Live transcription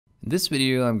this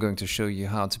video I'm going to show you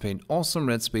how to paint awesome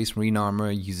red Space Marine armor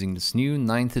using this new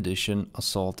 9th edition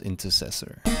Assault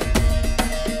Intecessor.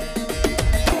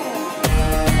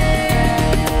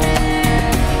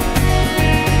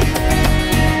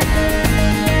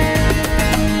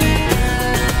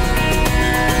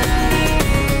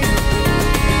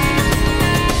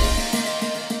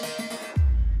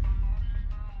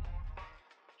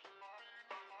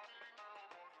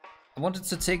 I wanted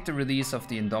to take the release of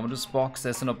the Indomitus box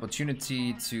as an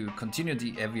opportunity to continue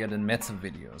the Eavier and Meta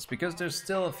videos, because there's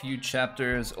still a few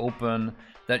chapters open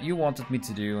that you wanted me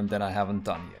to do and that I haven't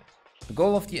done yet. The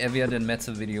goal of the Eavier and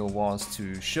Meta video was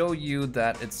to show you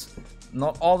that it's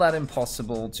not all that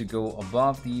impossible to go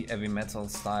above the heavy metal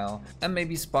style and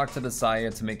maybe spark the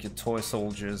desire to make your toy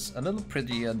soldiers a little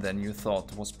prettier than you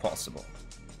thought was possible.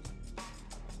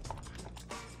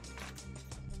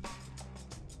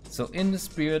 So in the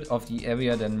spirit of the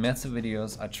Eavier and Meta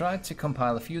videos, I tried to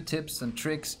compile a few tips and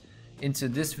tricks into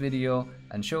this video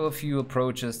and show a few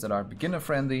approaches that are beginner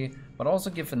friendly, but also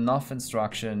give enough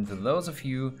instruction to those of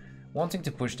you wanting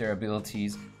to push their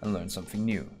abilities and learn something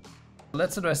new.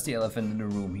 Let's address the elephant in the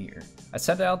room here. I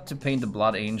set out to paint the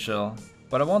Blood Angel,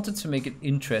 but I wanted to make it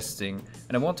interesting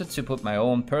and I wanted to put my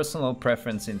own personal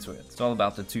preference into it. It's all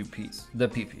about the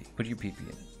PP. Put your PP in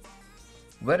it.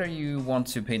 Whether you want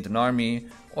to paint an army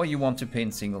or you want to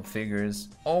paint single figures,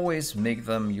 always make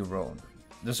them your own.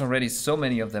 There's already so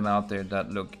many of them out there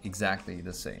that look exactly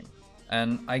the same.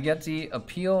 And I get the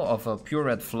appeal of a pure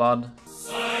red flood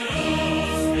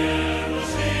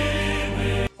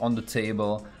on the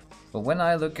table, but when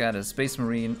I look at a Space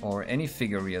Marine or any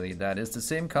figure really that is the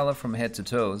same color from head to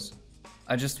toes,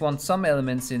 I just want some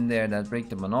elements in there that break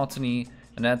the monotony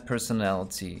and add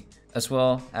personality, as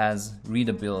well as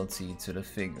readability to the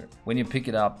figure when you pick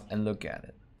it up and look at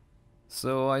it.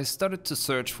 So I started to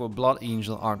search for Blood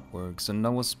Angel artworks and I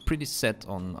was pretty set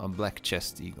on a black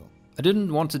chest eagle. I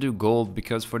didn't want to do gold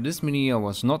because for this mini I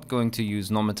was not going to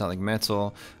use non-metallic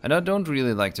metal and I don't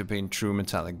really like to paint true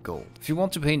metallic gold. If you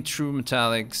want to paint true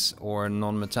metallics or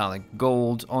non-metallic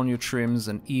gold on your trims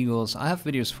and eagles, I have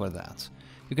videos for that.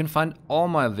 You can find all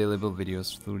my available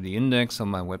videos through the index on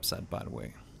my website, by the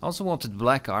way. I also wanted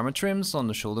black armor trims on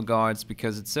the shoulder guards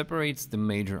because it separates the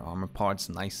major armor parts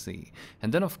nicely.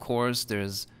 And then of course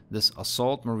there's this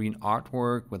Assault Marine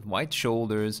artwork with white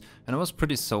shoulders and I was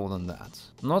pretty sold on that.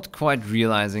 Not quite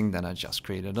realizing that I just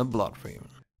created a Blood Raven.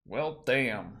 Well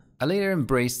damn. I later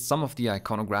embraced some of the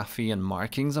iconography and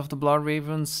markings of the Blood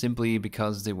Ravens simply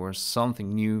because they were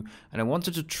something new and I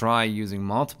wanted to try using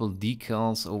multiple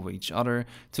decals over each other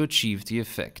to achieve the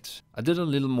effect. I did a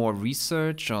little more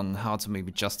research on how to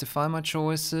maybe justify my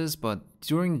choices, but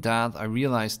during that I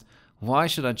realized, why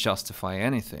should I justify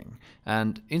anything?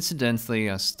 And incidentally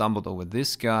I stumbled over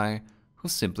this guy who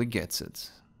simply gets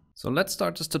it. So let's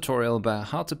start this tutorial by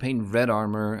how to paint red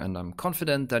armor, and I'm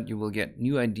confident that you will get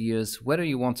new ideas whether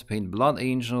you want to paint Blood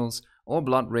Angels or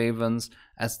Blood Ravens,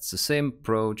 as it's the same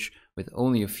approach with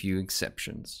only a few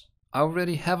exceptions. I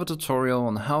already have a tutorial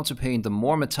on how to paint a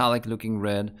more metallic looking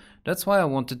red, that's why I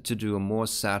wanted to do a more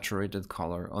saturated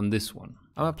color on this one.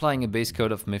 I'm applying a base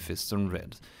coat of Mephiston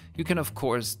red. You can of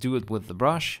course do it with the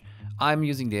brush, I'm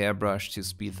using the airbrush to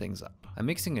speed things up. I'm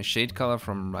mixing a shade color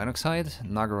from Rhinoxide,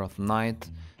 Nagaroth Night,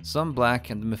 some black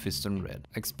and the Mephiston red.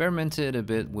 I experimented a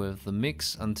bit with the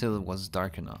mix until it was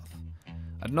dark enough.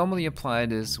 I'd normally apply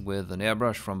this with an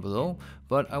airbrush from below,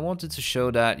 but I wanted to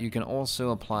show that you can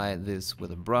also apply this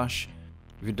with a brush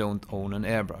if you don't own an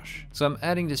airbrush. So I'm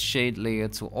adding this shade layer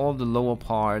to all the lower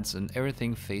parts and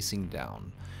everything facing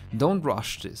down. Don't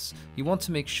rush this, you want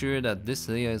to make sure that this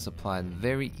layer is applied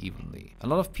very evenly. A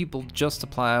lot of people just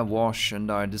apply a wash and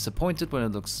are disappointed when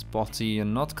it looks spotty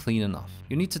and not clean enough.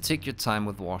 You need to take your time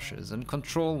with washes and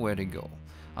control where they go,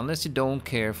 unless you don't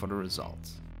care for the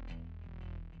result.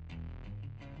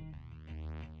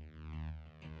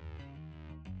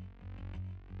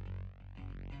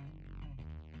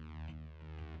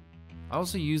 I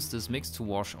also used this mix to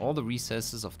wash all the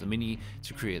recesses of the mini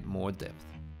to create more depth.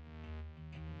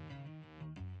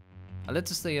 I let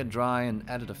this layer dry and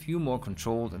added a few more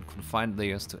controlled and confined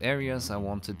layers to areas I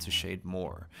wanted to shade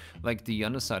more, like the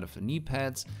underside of the knee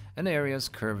pads and areas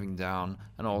curving down,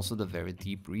 and also the very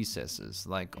deep recesses,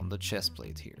 like on the chest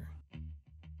plate here.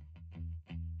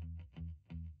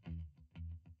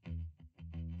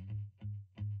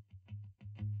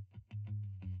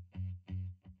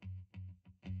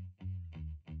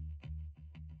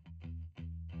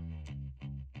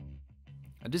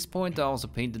 At this point I also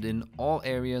painted in all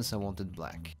areas I wanted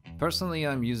black. Personally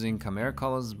I'm using Chimera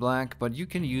Colors black, but you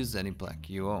can use any black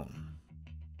you own.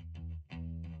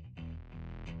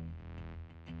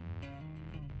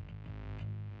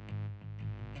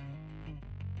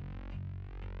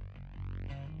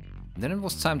 Then it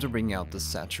was time to bring out the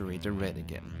saturated red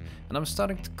again, and I'm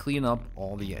starting to clean up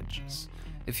all the edges.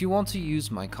 If you want to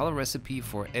use my color recipe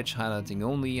for edge highlighting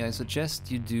only, I suggest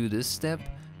you do this step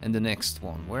and the next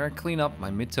one, where I clean up my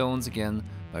midtones again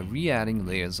by re-adding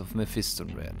layers of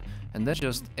Mephiston red, and then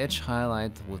just edge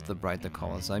highlight with the brighter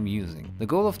colors I'm using. The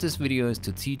goal of this video is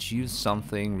to teach you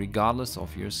something regardless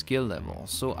of your skill level,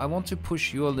 so I want to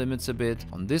push your limits a bit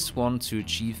on this one to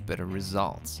achieve better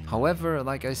results. However,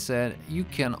 like I said, you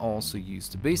can also use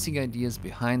the basic ideas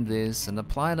behind this and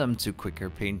apply them to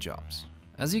quicker paint jobs.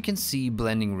 As you can see,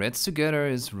 blending reds together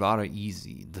is rather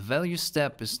easy. The value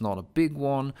step is not a big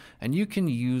one, and you can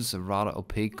use a rather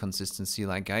opaque consistency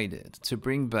like I did to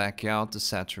bring back out the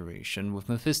saturation with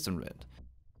Mephiston red.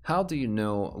 How do you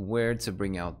know where to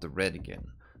bring out the red again?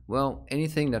 Well,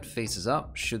 anything that faces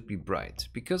up should be bright,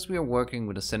 because we are working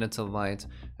with a zenithal light,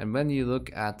 and when you look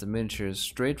at the miniatures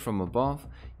straight from above,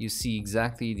 you see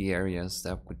exactly the areas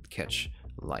that would catch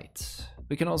light.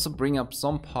 We can also bring up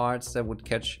some parts that would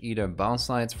catch either bounce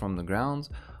lights from the ground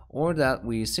or that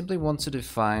we simply want to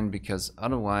define, because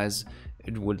otherwise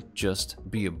it would just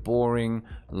be a boring,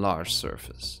 large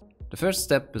surface. The first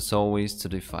step is always to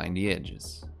define the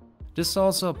edges. This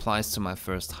also applies to my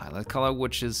first highlight color,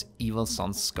 which is Evil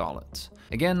Sun's Scarlet.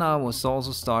 Again, I was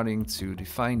also starting to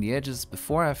define the edges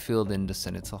before I filled in the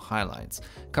zenithal highlights,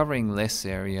 covering less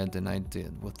area than I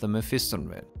did with the Mephiston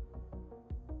red.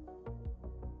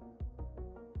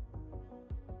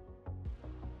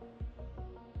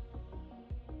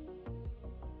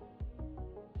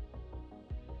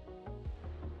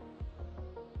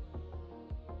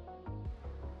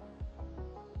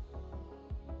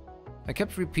 I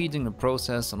kept repeating the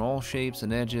process on all shapes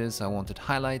and edges I wanted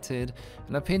highlighted,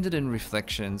 and I painted in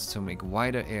reflections to make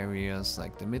wider areas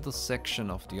like the middle section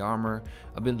of the armor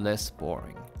a bit less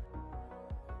boring.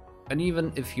 And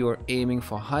even if you're aiming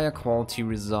for higher quality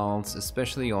results,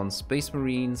 especially on Space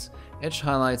Marines, edge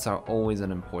highlights are always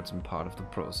an important part of the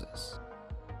process.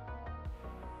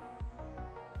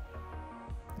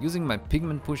 Using my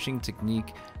pigment pushing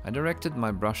technique, I directed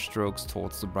my brush strokes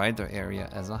towards the brighter area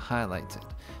as I highlighted,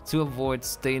 to avoid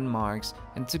stain marks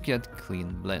and to get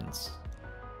clean blends.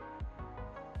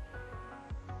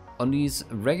 On these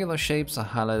regular shapes, I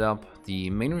highlight up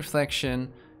the main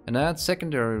reflection and add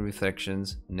secondary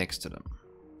reflections next to them.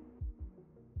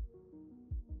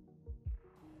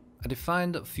 I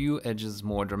defined a few edges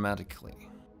more dramatically.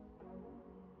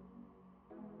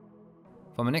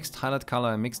 For my next highlight color,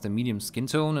 I mixed a medium skin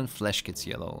tone and flesh kits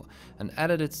yellow and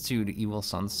added it to the Evil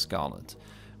Sun's Scarlet.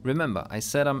 Remember, I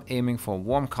said I'm aiming for a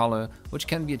warm color, which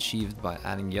can be achieved by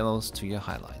adding yellows to your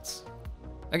highlights.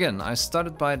 Again, I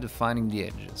started by defining the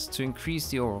edges to increase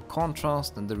the overall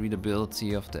contrast and the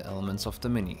readability of the elements of the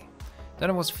mini. Then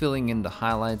I was filling in the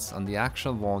highlights on the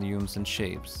actual volumes and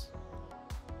shapes.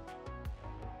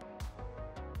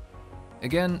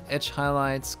 Again, edge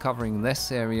highlights covering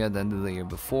less area than the layer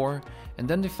before, and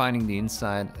then defining the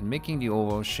inside and making the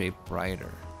overall shape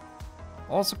brighter,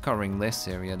 also covering less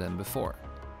area than before.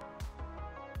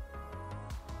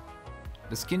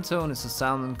 The skin tone is a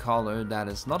salmon color that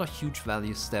is not a huge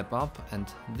value step up,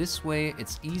 and this way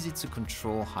it's easy to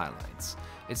control highlights.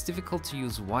 It's difficult to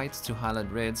use whites to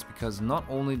highlight reds because not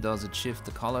only does it shift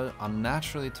the color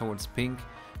unnaturally towards pink,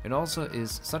 it also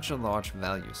is such a large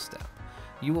value step.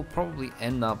 You will probably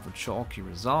end up with chalky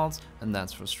results, and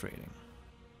that's frustrating.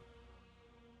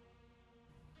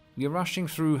 We are rushing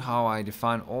through how I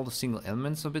define all the single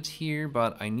elements a bit here,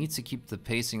 but I need to keep the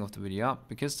pacing of the video up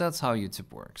because that's how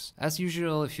YouTube works. As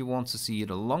usual, if you want to see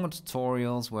the longer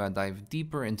tutorials where I dive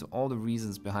deeper into all the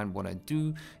reasons behind what I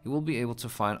do, you will be able to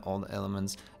find all the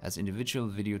elements as individual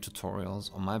video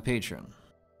tutorials on my Patreon.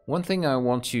 One thing I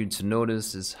want you to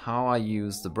notice is how I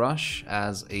use the brush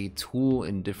as a tool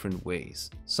in different ways.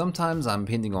 Sometimes I'm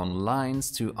painting on lines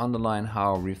to underline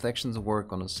how reflections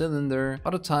work on a cylinder,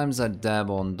 other times I dab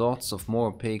on dots of more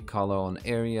opaque color on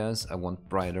areas I want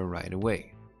brighter right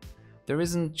away. There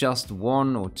isn't just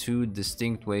one or two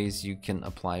distinct ways you can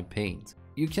apply paint.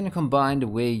 You can combine the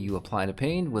way you apply the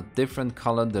paint with different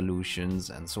color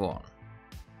dilutions and so on.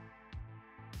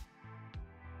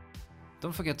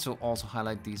 Don't forget to also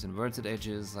highlight these inverted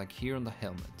edges like here on the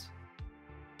helmet.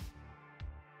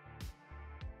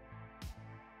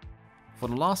 For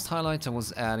the last highlight I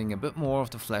was adding a bit more of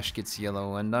the flesh kits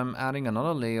yellow, and I'm adding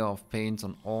another layer of paint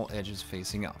on all edges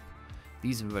facing up.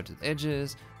 These inverted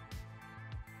edges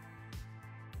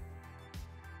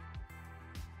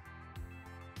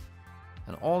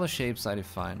and all the shapes I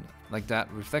defined, like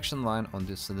that reflection line on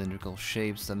the cylindrical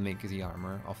shapes that make the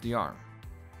armor of the arm.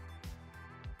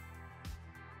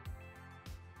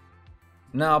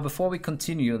 Now, before we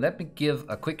continue, let me give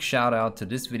a quick shout out to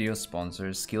this video's sponsor,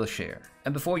 Skillshare.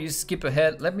 And before you skip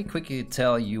ahead, let me quickly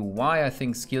tell you why I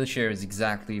think Skillshare is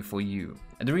exactly for you.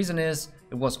 And the reason is,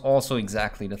 it was also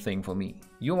exactly the thing for me.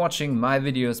 You're watching my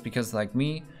videos because, like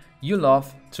me, you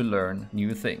love to learn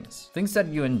new things that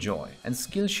you enjoy, and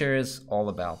Skillshare is all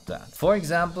about that. For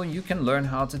example, you can learn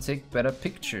how to take better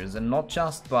pictures, and not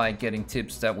just by getting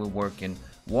tips that will work in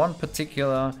one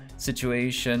particular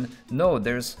situation. No,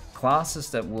 there's classes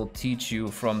that will teach you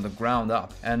from the ground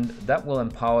up, and that will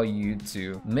empower you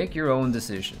to make your own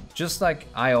decision, just like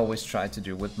I always try to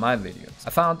do with my videos. I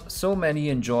found so many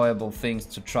enjoyable things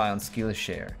to try on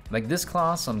Skillshare, like this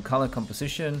class on color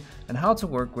composition and how to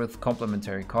work with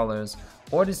complementary colors,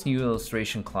 or this new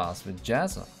illustration class with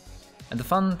Jazza. And the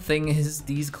fun thing is,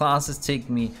 these classes take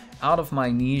me out of my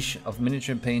niche of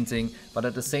miniature painting, but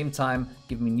at the same time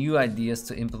give me new ideas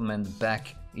to implement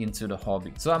back into the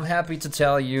hobby. So I'm happy to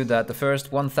tell you that the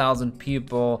first 1,000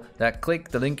 people that click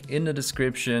the link in the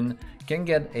description can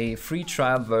get a free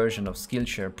trial version of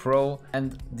Skillshare Pro,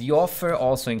 and the offer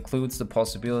also includes the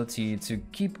possibility to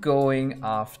keep going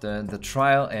after the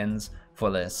trial ends for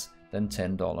less than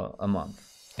 $10 a month.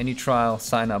 Any trial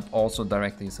sign up also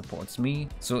directly supports me,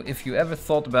 so if you ever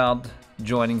thought about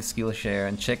joining Skillshare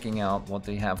and checking out what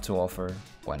they have to offer,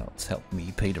 why not help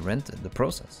me pay the rent in the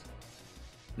process?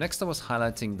 Next, I was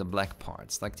highlighting the black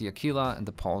parts, like the Aquila and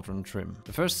the pauldron trim.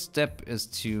 The first step is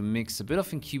to mix a bit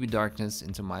of incubi darkness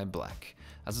into my black,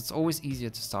 as it's always easier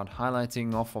to start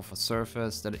highlighting off of a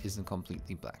surface that isn't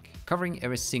completely black. Covering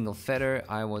every single feather,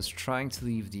 I was trying to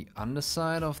leave the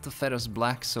underside of the feathers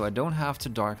black so I don't have to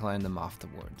darkline them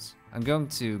afterwards. I'm going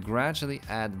to gradually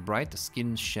add bright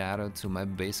skin shadow to my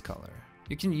base color.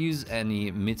 You can use any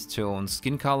mid-tone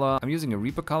skin color. I'm using a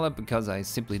Reaper color because I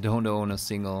simply don't own a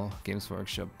single Games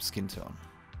Workshop skin tone.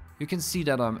 You can see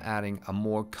that I'm adding a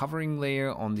more covering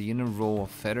layer on the inner row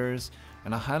of feathers,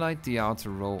 and I highlight the outer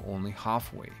row only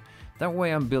halfway. That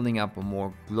way I'm building up a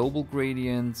more global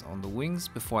gradient on the wings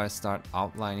before I start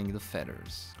outlining the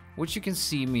feathers, which you can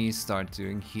see me start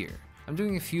doing here. I'm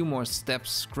doing a few more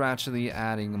steps, gradually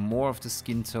adding more of the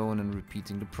skin tone and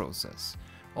repeating the process,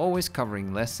 always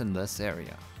covering less and less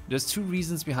area. There's two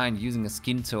reasons behind using a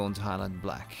skin tone to highlight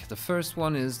black. The first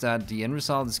one is that the end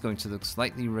result is going to look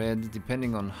slightly red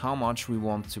depending on how much we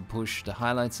want to push the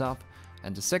highlights up,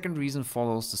 and the second reason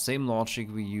follows the same logic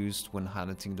we used when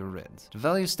highlighting the red. The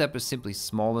value step is simply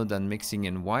smaller than mixing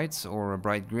in whites or a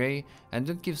bright gray, and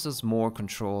it gives us more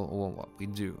control over what we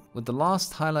do. With the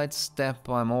last highlight step,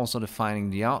 I'm also defining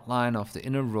the outline of the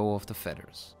inner row of the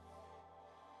feathers.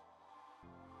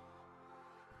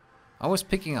 I was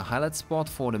picking a highlight spot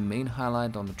for the main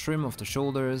highlight on the trim of the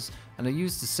shoulders, and I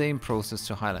used the same process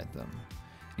to highlight them.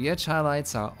 The edge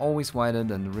highlights are always wider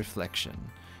than the reflection,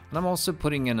 and I'm also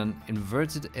putting in an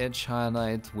inverted edge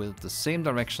highlight with the same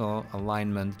directional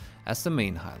alignment as the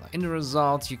main highlight. In the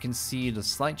result, you can see the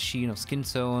slight sheen of skin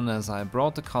tone as I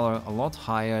brought the color a lot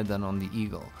higher than on the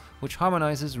eagle, which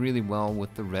harmonizes really well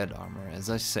with the red armor,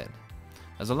 as I said.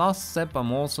 As a last step,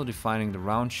 I'm also defining the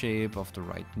round shape of the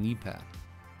right knee pad.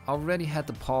 I already had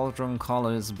the pauldron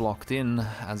colors blocked in,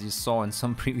 as you saw in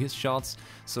some previous shots,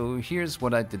 so here's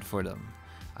what I did for them.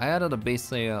 I added a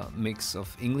base layer mix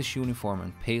of English uniform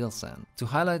and pale sand. To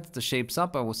highlight the shapes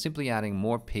up, I was simply adding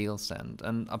more pale sand,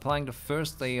 and applying the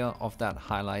first layer of that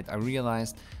highlight, I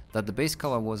realized that the base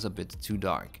color was a bit too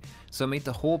dark. So I made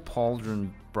the whole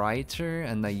pauldron brighter,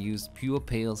 and I used pure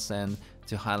pale sand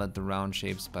to highlight the round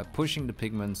shapes by pushing the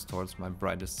pigments towards my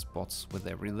brightest spots with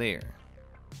every layer.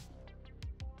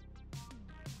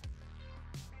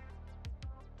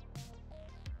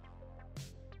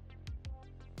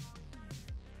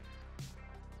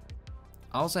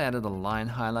 I also added a line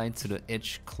highlight to the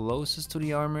edge closest to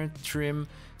the armor trim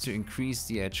to increase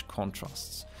the edge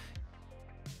contrasts.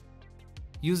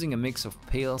 Using a mix of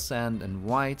pale sand and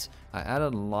white, I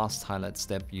added a last highlight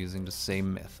step using the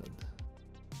same method.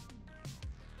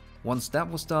 Once that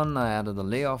was done, I added a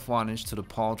layer of varnish to the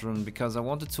pauldron because I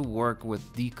wanted to work with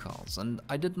decals, and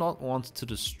I did not want to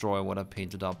destroy what I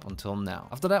painted up until now.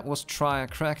 After that was dry, I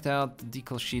cracked out the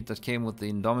decal sheet that came with the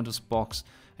Indomitus box,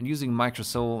 and using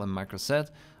Microsol and Microset,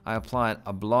 I applied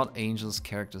a Blood Angels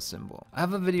character symbol. I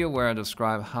have a video where I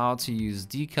describe how to use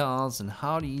decals and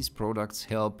how these products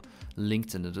help,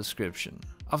 linked in the description.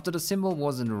 After the symbol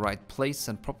was in the right place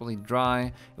and properly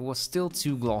dry, it was still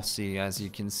too glossy, as you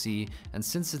can see, and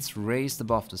since it's raised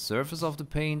above the surface of the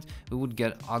paint, we would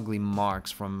get ugly marks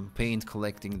from paint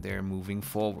collecting there moving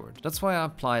forward. That's why I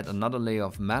applied another layer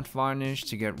of matte varnish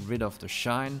to get rid of the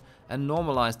shine, and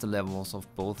normalize the levels of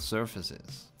both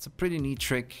surfaces. It's a pretty neat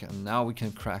trick, and now we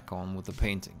can crack on with the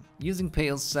painting. Using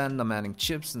pale sand, I'm adding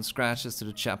chips and scratches to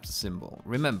the chapter symbol.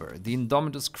 Remember, the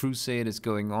Indomitus crusade is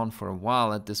going on for a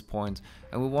while at this point,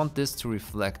 and we want this to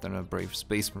reflect on a brave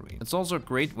space marine. It's also a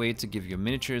great way to give your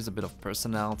miniatures a bit of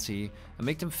personality and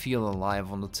make them feel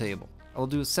alive on the table. I'll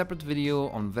do a separate video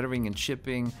on weathering and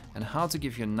chipping and how to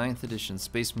give your 9th edition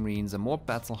Space Marines a more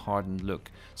battle-hardened look,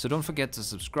 so don't forget to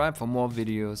subscribe for more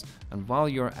videos, and while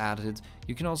you're at it,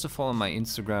 you can also follow my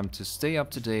Instagram to stay up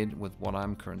to date with what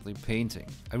I'm currently painting.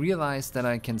 I realized that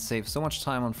I can save so much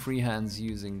time on freehands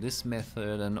using this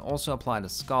method and also apply the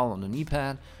skull on the knee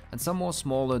pad and some more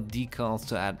smaller decals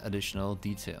to add additional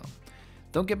detail.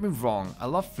 Don't get me wrong, I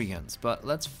love freehands, but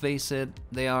let's face it,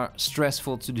 they are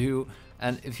stressful to do,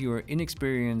 and if you are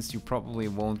inexperienced, you probably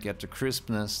won't get the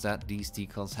crispness that these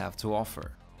decals have to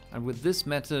offer. And with this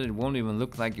method, it won't even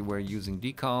look like you were using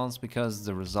decals because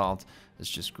the result is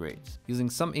just great. Using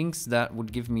some inks that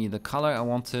would give me the color I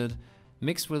wanted,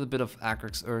 mixed with a bit of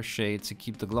Acrylic Earth shade to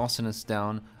keep the glossiness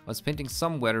down, I was painting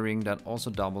some weathering that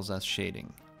also doubles as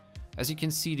shading. As you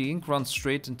can see, the ink runs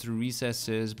straight into the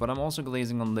recesses, but I'm also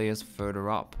glazing on layers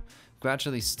further up,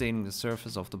 gradually staining the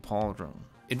surface of the pauldron.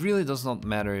 It really does not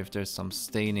matter if there's some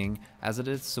staining, as it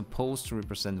is supposed to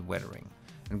represent weathering,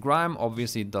 and grime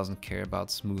obviously doesn't care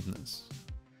about smoothness.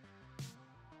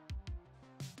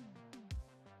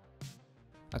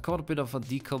 I caught a bit of a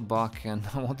decal bug and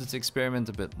I wanted to experiment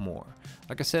a bit more.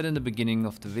 Like I said in the beginning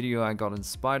of the video, I got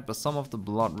inspired by some of the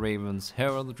Blood Raven's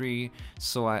heraldry,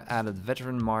 so I added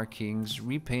veteran markings,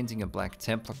 repainting a black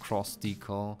Templar cross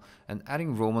decal and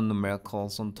adding Roman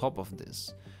numericals on top of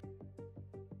this.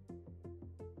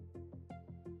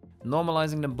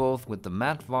 Normalizing them both with the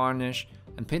matte varnish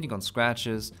and painting on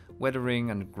scratches, weathering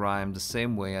and grime the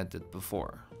same way I did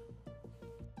before.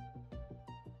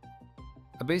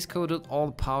 I base coated all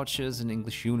the pouches in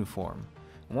English uniform.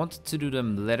 I wanted to do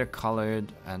them leather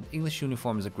colored, and English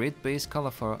uniform is a great base color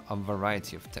for a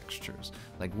variety of textures,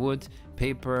 like wood,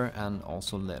 paper and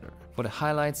also leather. For the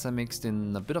highlights I mixed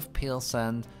in a bit of pale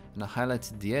sand and I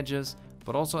highlighted the edges,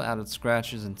 but also added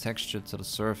scratches and texture to the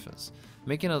surface,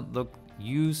 making it look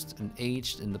used and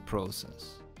aged in the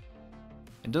process.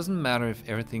 It doesn't matter if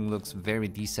everything looks very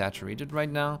desaturated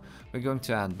right now, we're going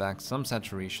to add back some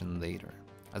saturation later.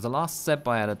 As a last step,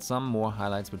 I added some more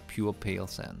highlights with pure pale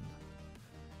sand.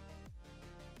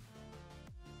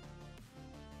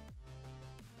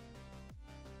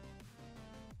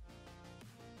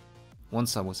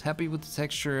 Once I was happy with the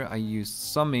texture, I used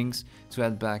some inks to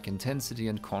add back intensity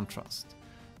and contrast.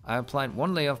 I applied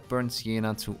one layer of burnt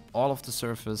sienna to all of the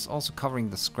surface, also covering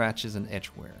the scratches and edge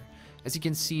wear. As you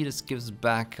can see, this gives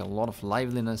back a lot of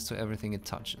liveliness to everything it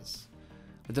touches.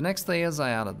 With the next layers,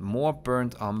 I added more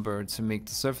burnt umber to make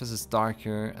the surfaces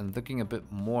darker and looking a bit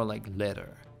more like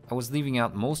leather. I was leaving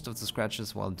out most of the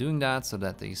scratches while doing that so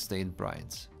that they stayed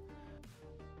bright.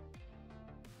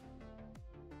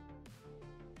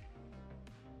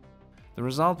 The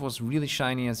result was really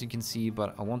shiny, as you can see,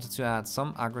 but I wanted to add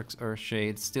some Acrylic Earth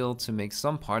shade still to make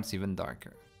some parts even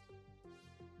darker.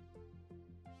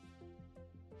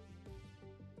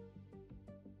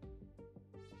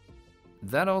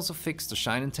 That also fixed the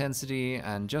shine intensity,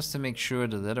 and just to make sure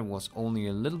the leather was only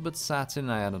a little bit satin,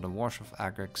 I added a wash of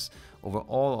acrylics over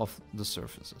all of the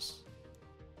surfaces.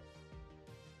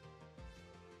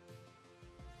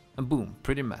 And boom,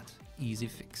 pretty matte, easy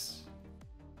fix.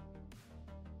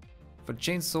 For the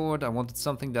chainsword, I wanted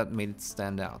something that made it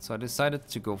stand out, so I decided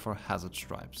to go for hazard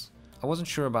stripes. I wasn't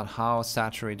sure about how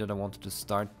saturated I wanted to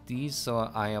start these, so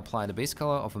I applied a base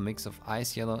color of a mix of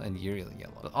ice yellow and Eavier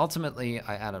yellow. But ultimately,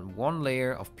 I added one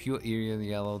layer of pure Eavier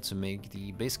yellow to make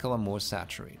the base color more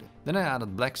saturated. Then I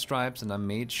added black stripes and I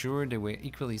made sure they were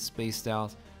equally spaced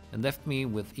out and left me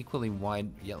with equally wide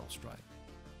yellow stripe.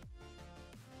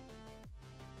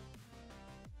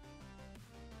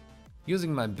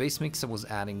 Using my base mix, I was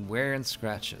adding wear and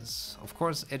scratches. Of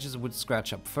course, edges would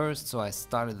scratch up first, so I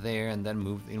started there and then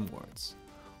moved inwards.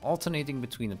 Alternating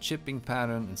between a chipping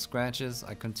pattern and scratches,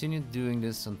 I continued doing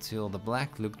this until the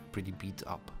black looked pretty beat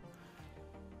up.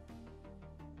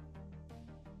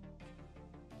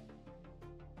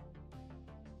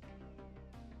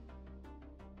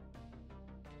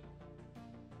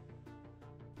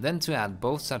 Then, to add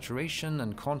both saturation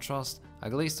and contrast, I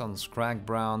glazed on scrag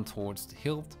brown towards the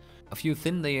hilt. A few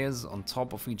thin layers on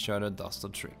top of each other does the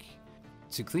trick.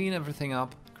 To clean everything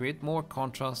up, create more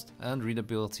contrast and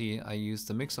readability, I used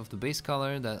a mix of the base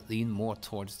color that leaned more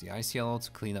towards the ice yellow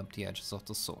to clean up the edges of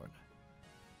the sword.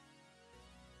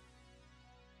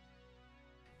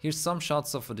 Here's some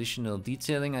shots of additional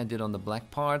detailing I did on the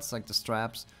black parts, like the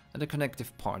straps, and the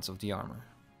connective parts of the armor.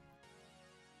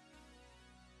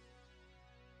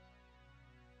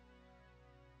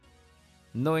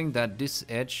 Knowing that this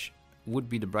edge would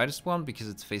be the brightest one because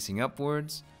it's facing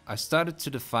upwards, I started to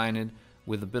define it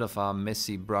with a bit of a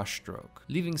messy brush stroke,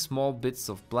 leaving small bits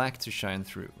of black to shine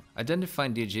through. I then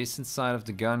defined the adjacent side of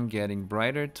the gun getting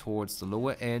brighter towards the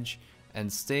lower edge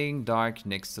and staying dark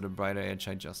next to the brighter edge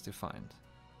I just defined.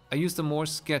 I used a more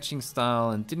sketching style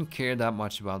and didn't care that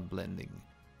much about blending.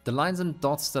 The lines and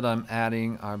dots that I'm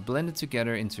adding are blended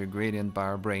together into a gradient by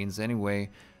our brains anyway,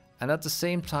 and at the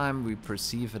same time we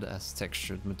perceive it as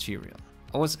textured material.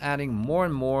 I was adding more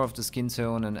and more of the skin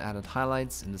tone and added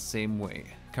highlights in the same way,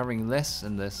 covering less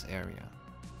and less area.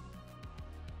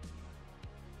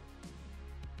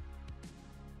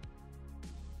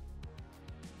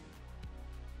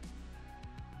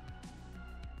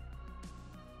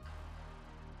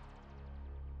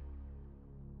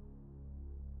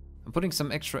 I'm putting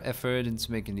some extra effort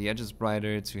into making the edges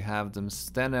brighter to have them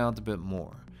stand out a bit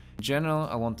more. In general,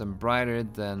 I want them brighter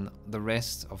than the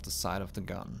rest of the side of the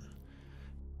gun.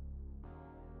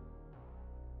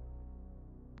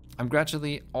 I'm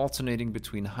gradually alternating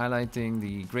between highlighting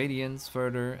the gradients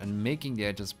further and making the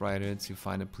edges brighter to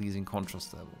find a pleasing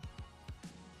contrast level.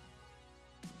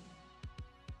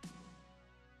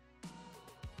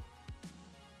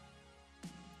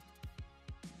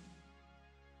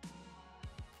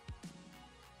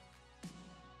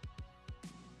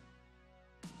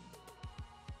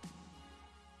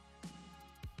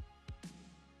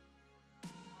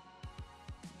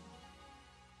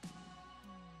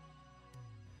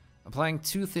 Applying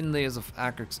 2 thin layers of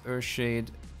Acrylic Earthshade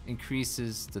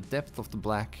increases the depth of the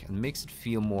black and makes it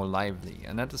feel more lively,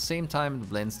 and at the same time it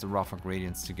blends the rougher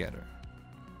gradients together.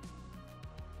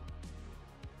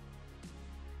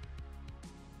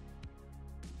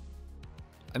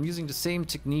 I'm using the same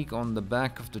technique on the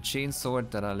back of the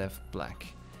chainsword that I left black.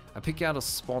 I pick out a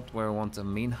spot where I want the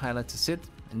main highlight to sit,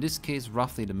 in this case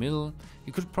roughly the middle.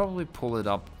 You could probably pull it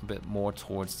up a bit more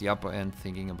towards the upper end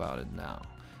thinking about it now.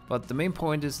 But the main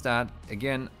point is that,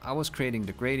 again, I was creating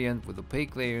the gradient with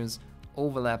opaque layers,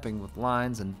 overlapping with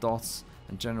lines and dots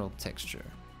and general texture.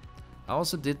 I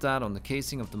also did that on the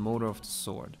casing of the motor of the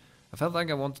sword. I felt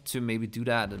like I wanted to maybe do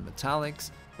that in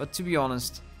metallics, but to be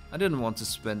honest, I didn't want to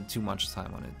spend too much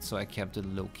time on it, so I kept it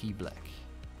low-key black.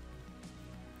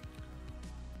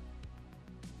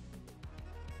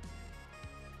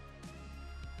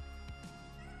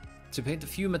 To paint a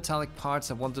few metallic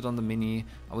parts I wanted on the Mini,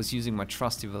 I was using my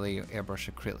trusty Vallejo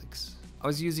airbrush acrylics. I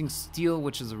was using steel,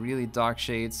 which is a really dark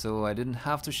shade, so I didn't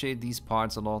have to shade these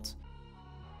parts a lot.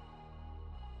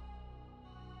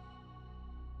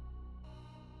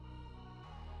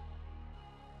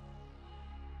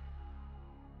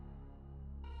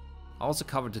 I also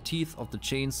covered the teeth of the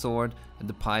chainsword and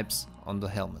the pipes on the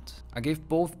helmet. I gave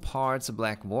both parts a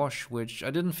black wash, which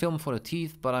I didn't film for the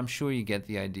teeth, but I'm sure you get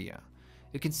the idea.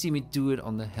 You can see me do it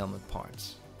on the helmet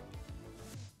parts.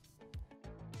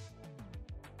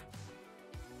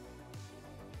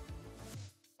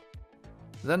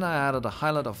 Then I added a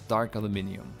highlight of dark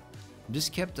aluminium. This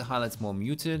kept the highlights more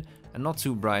muted and not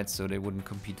too bright so they wouldn't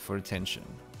compete for attention.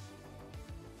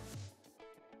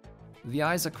 The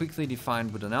eyes are quickly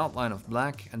defined with an outline of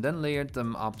black and then layered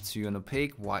them up to an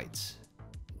opaque white.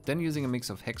 Then using a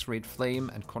mix of Hexrate Flame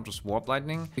and Contrast Warp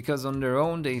Lightning, because on their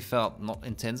own they felt not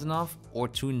intense enough or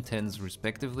too intense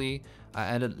respectively, I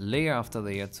added layer after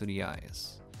layer to the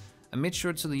eyes. I made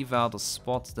sure to leave out a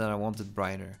spot that I wanted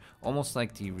brighter, almost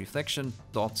like the reflection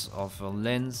dot of a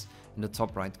lens in the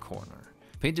top right corner.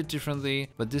 Paint it differently,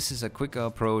 but this is a quicker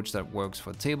approach that works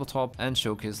for tabletop and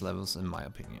showcase levels in my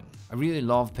opinion. I really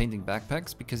love painting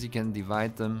backpacks because you can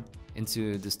divide them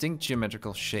into distinct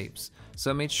geometrical shapes,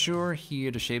 so I made sure here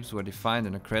the shapes were defined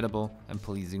in a credible and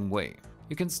pleasing way.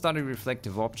 You can study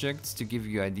reflective objects to give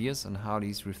you ideas on how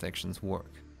these reflections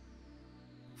work.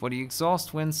 For the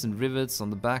exhaust vents and rivets on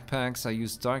the backpacks I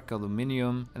used dark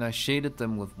aluminium and I shaded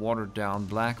them with watered down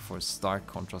black for a stark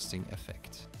contrasting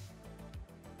effect.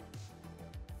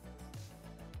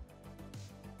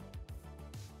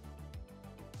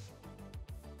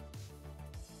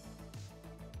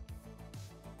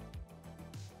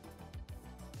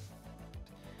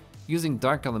 Using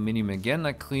dark aluminium again,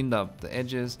 I cleaned up the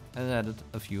edges and added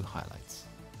a few highlights.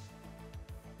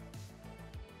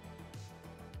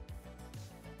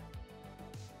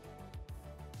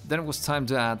 Then it was time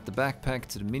to add the backpack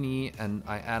to the Mini, and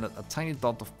I added a tiny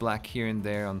dot of black here and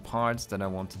there on parts that I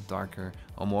wanted darker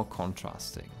or more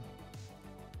contrasting.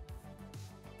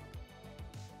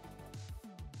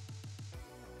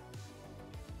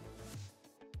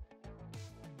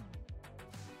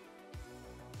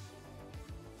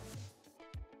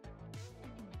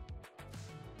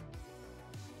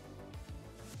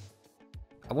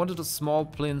 I wanted a small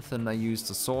plinth and I used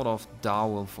a sort of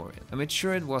dowel for it. I made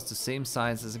sure it was the same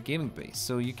size as a gaming base,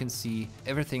 so you can see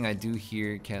everything I do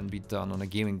here can be done on a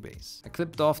gaming base. I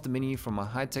clipped off the Mini from a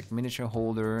high-tech miniature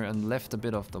holder and left a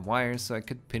bit of the wire so I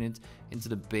could pin it into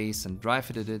the base and drive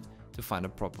it at it to find a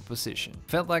proper position.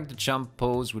 Felt like the jump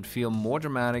pose would feel more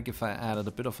dramatic if I added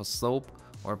a bit of a slope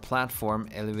or a platform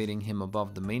elevating him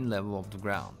above the main level of the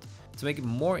ground. To make it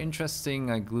more interesting,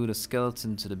 I glued a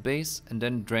skeleton to the base and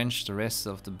then drenched the rest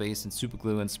of the base in super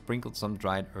glue and sprinkled some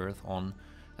dried earth on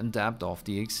and dabbed off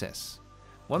the excess.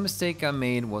 One mistake I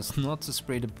made was not to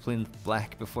spray the plinth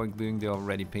black before gluing the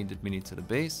already painted Mini to the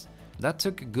base. That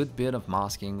took a good bit of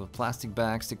masking with plastic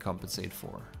bags to compensate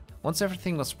for. Once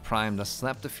everything was primed, I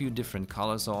slapped a few different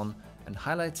colors on and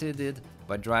highlighted it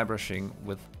by dry brushing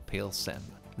with pale sand.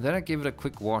 Then I gave it a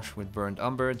quick wash with burnt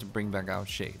umber to bring back out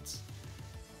shades.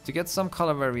 To get some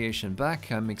color variation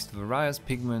back, I mixed various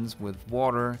pigments with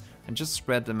water and just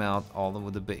spread them out all over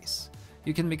the base.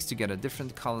 You can mix together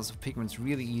different colors of pigments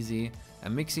really easy,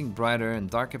 and mixing brighter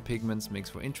and darker pigments makes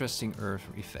for interesting earth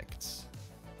effects.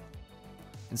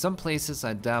 In some places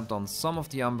I dabbed on some of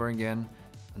the umber again,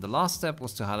 and the last step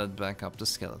was to highlight back up the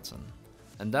skeleton.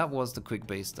 And that was the quick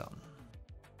base done.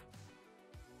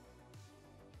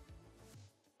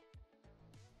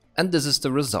 And this is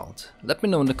the result. Let me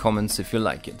know in the comments if you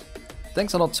like it.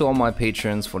 Thanks a lot to all my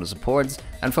patrons for the support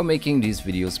and for making these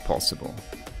videos possible.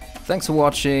 Thanks for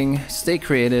watching, stay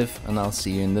creative, and I'll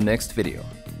see you in the next video.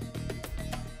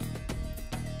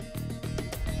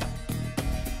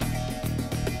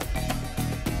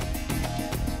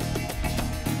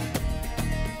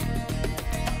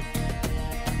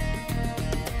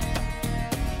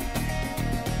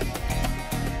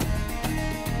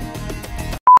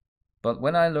 But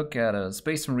when I look at a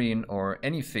Space Marine or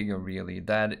any figure really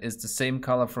that is the same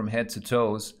color from head to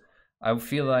toes, I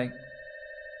feel like